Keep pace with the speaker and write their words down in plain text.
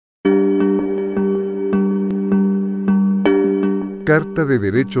Carta de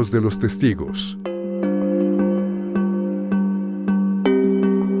Derechos de los Testigos.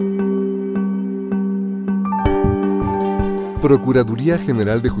 Procuraduría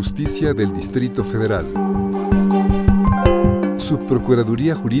General de Justicia del Distrito Federal.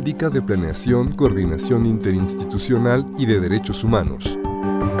 Subprocuraduría Jurídica de Planeación, Coordinación Interinstitucional y de Derechos Humanos.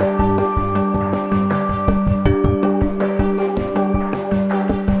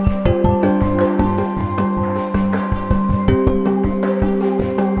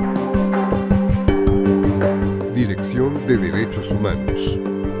 Dirección de Derechos Humanos.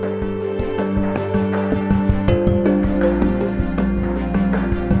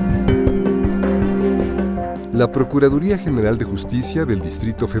 La Procuraduría General de Justicia del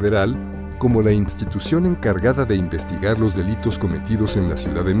Distrito Federal, como la institución encargada de investigar los delitos cometidos en la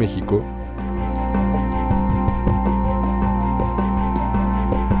Ciudad de México,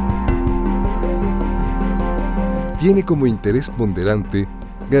 tiene como interés ponderante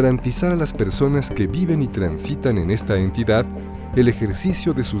garantizar a las personas que viven y transitan en esta entidad el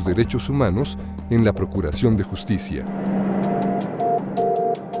ejercicio de sus derechos humanos en la procuración de justicia.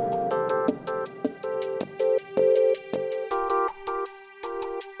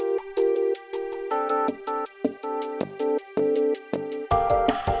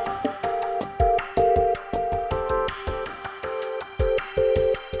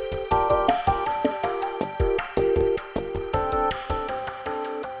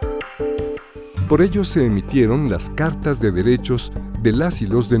 Por ello se emitieron las cartas de derechos de las y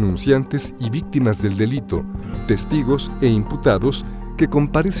los denunciantes y víctimas del delito, testigos e imputados que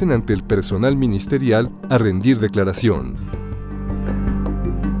comparecen ante el personal ministerial a rendir declaración.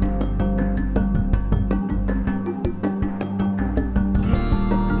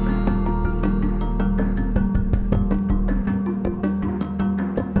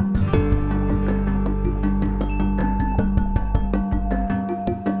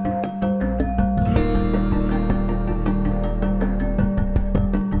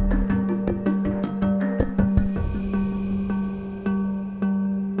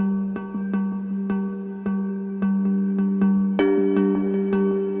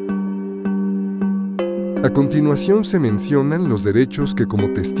 A continuación se mencionan los derechos que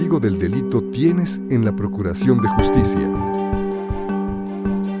como testigo del delito tienes en la procuración de justicia.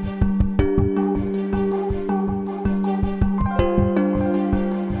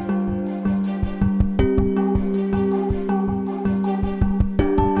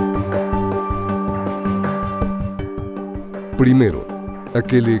 Primero, a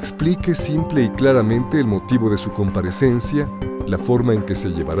que le explique simple y claramente el motivo de su comparecencia, la forma en que se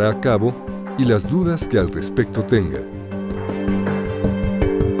llevará a cabo y las dudas que al respecto tenga.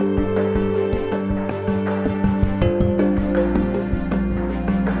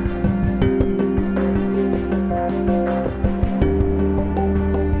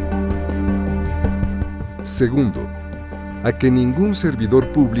 Segundo, a que ningún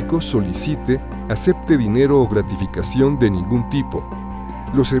servidor público solicite, acepte dinero o gratificación de ningún tipo.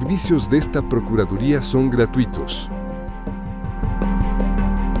 Los servicios de esta Procuraduría son gratuitos.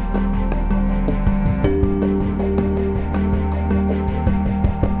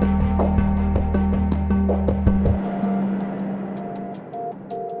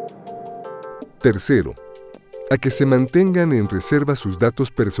 Tercero, a que se mantengan en reserva sus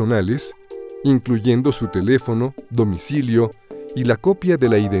datos personales, incluyendo su teléfono, domicilio y la copia de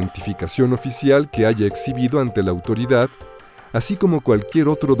la identificación oficial que haya exhibido ante la autoridad, así como cualquier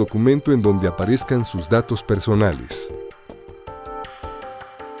otro documento en donde aparezcan sus datos personales.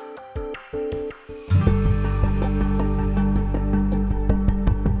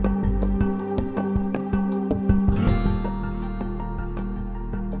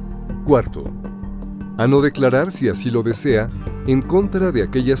 Cuarto, a no declarar, si así lo desea, en contra de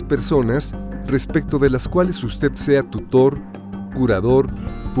aquellas personas respecto de las cuales usted sea tutor, curador,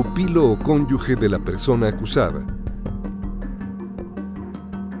 pupilo o cónyuge de la persona acusada.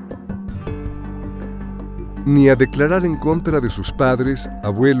 Ni a declarar en contra de sus padres,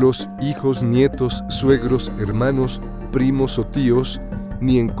 abuelos, hijos, nietos, suegros, hermanos, primos o tíos,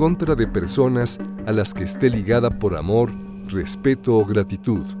 ni en contra de personas a las que esté ligada por amor, respeto o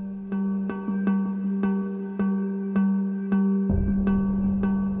gratitud.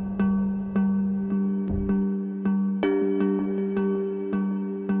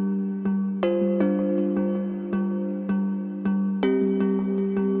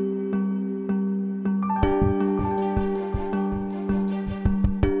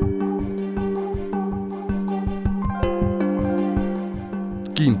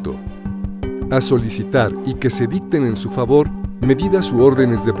 Quinto, a solicitar y que se dicten en su favor medidas u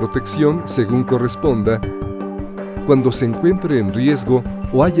órdenes de protección según corresponda cuando se encuentre en riesgo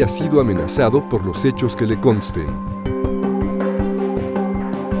o haya sido amenazado por los hechos que le consten.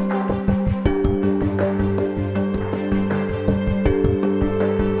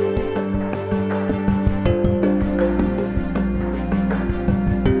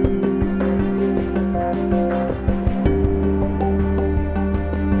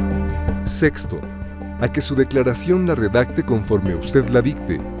 Sexto, a que su declaración la redacte conforme usted la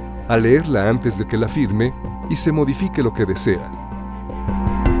dicte, a leerla antes de que la firme y se modifique lo que desea.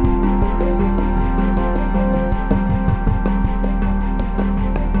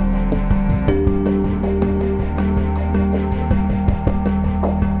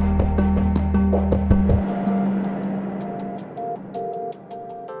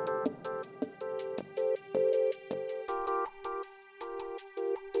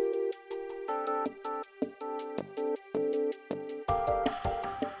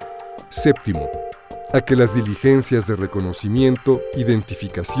 Séptimo, a que las diligencias de reconocimiento,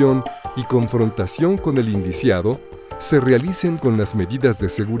 identificación y confrontación con el indiciado se realicen con las medidas de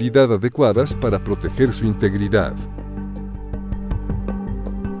seguridad adecuadas para proteger su integridad.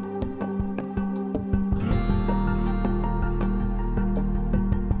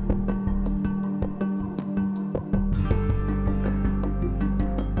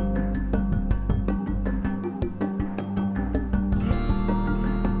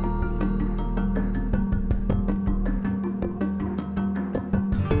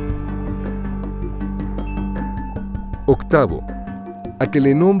 Octavo, a que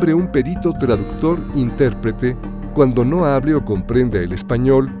le nombre un perito traductor-intérprete cuando no hable o comprenda el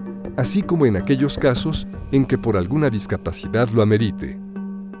español, así como en aquellos casos en que por alguna discapacidad lo amerite.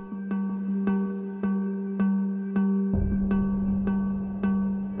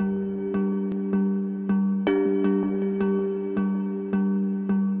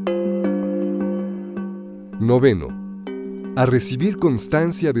 Noveno, a recibir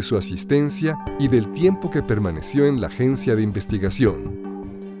constancia de su asistencia y del tiempo que permaneció en la agencia de investigación.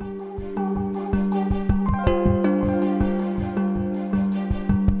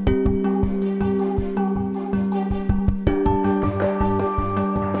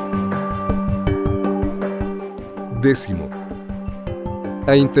 Décimo,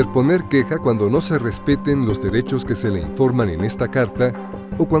 a interponer queja cuando no se respeten los derechos que se le informan en esta carta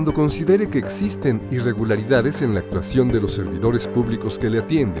o cuando considere que existen irregularidades en la actuación de los servidores públicos que le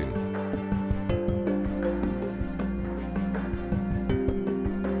atienden.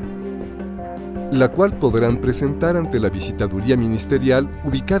 La cual podrán presentar ante la Visitaduría Ministerial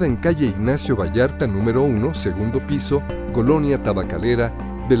ubicada en calle Ignacio Vallarta, número 1, segundo piso, Colonia Tabacalera,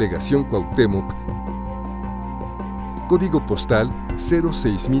 Delegación Cuauhtémoc, código postal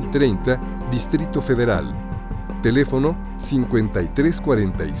 06030, Distrito Federal. Teléfono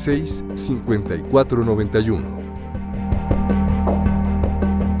 5346-5491.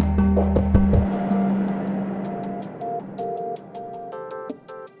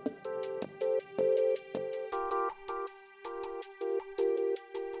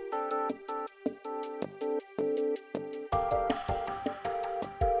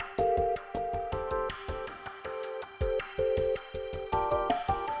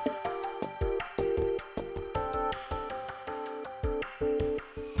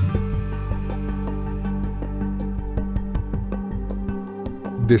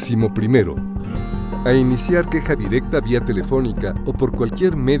 Décimo primero, a iniciar queja directa vía telefónica o por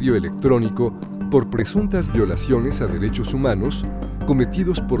cualquier medio electrónico por presuntas violaciones a derechos humanos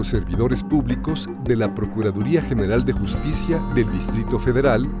cometidos por servidores públicos de la Procuraduría General de Justicia del Distrito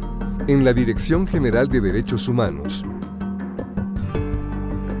Federal en la Dirección General de Derechos Humanos.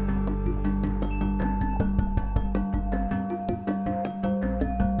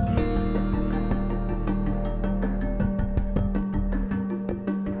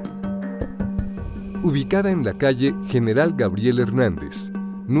 Ubicada en la calle General Gabriel Hernández,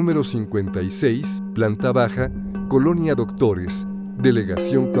 número 56, planta baja, Colonia Doctores,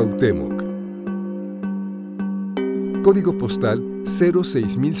 Delegación Cuauhtémoc. Código postal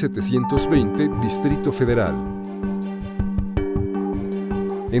 06720, Distrito Federal.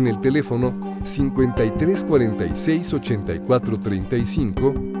 En el teléfono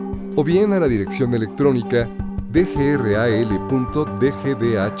 5346-8435 o bien a la dirección electrónica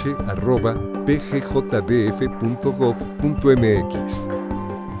dgral.dgdh@pgjdf.gov.mx.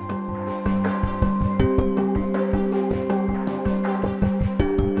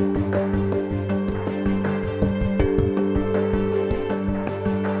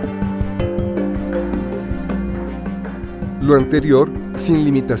 Lo anterior, sin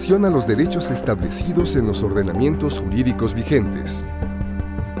limitación a los derechos establecidos en los ordenamientos jurídicos vigentes.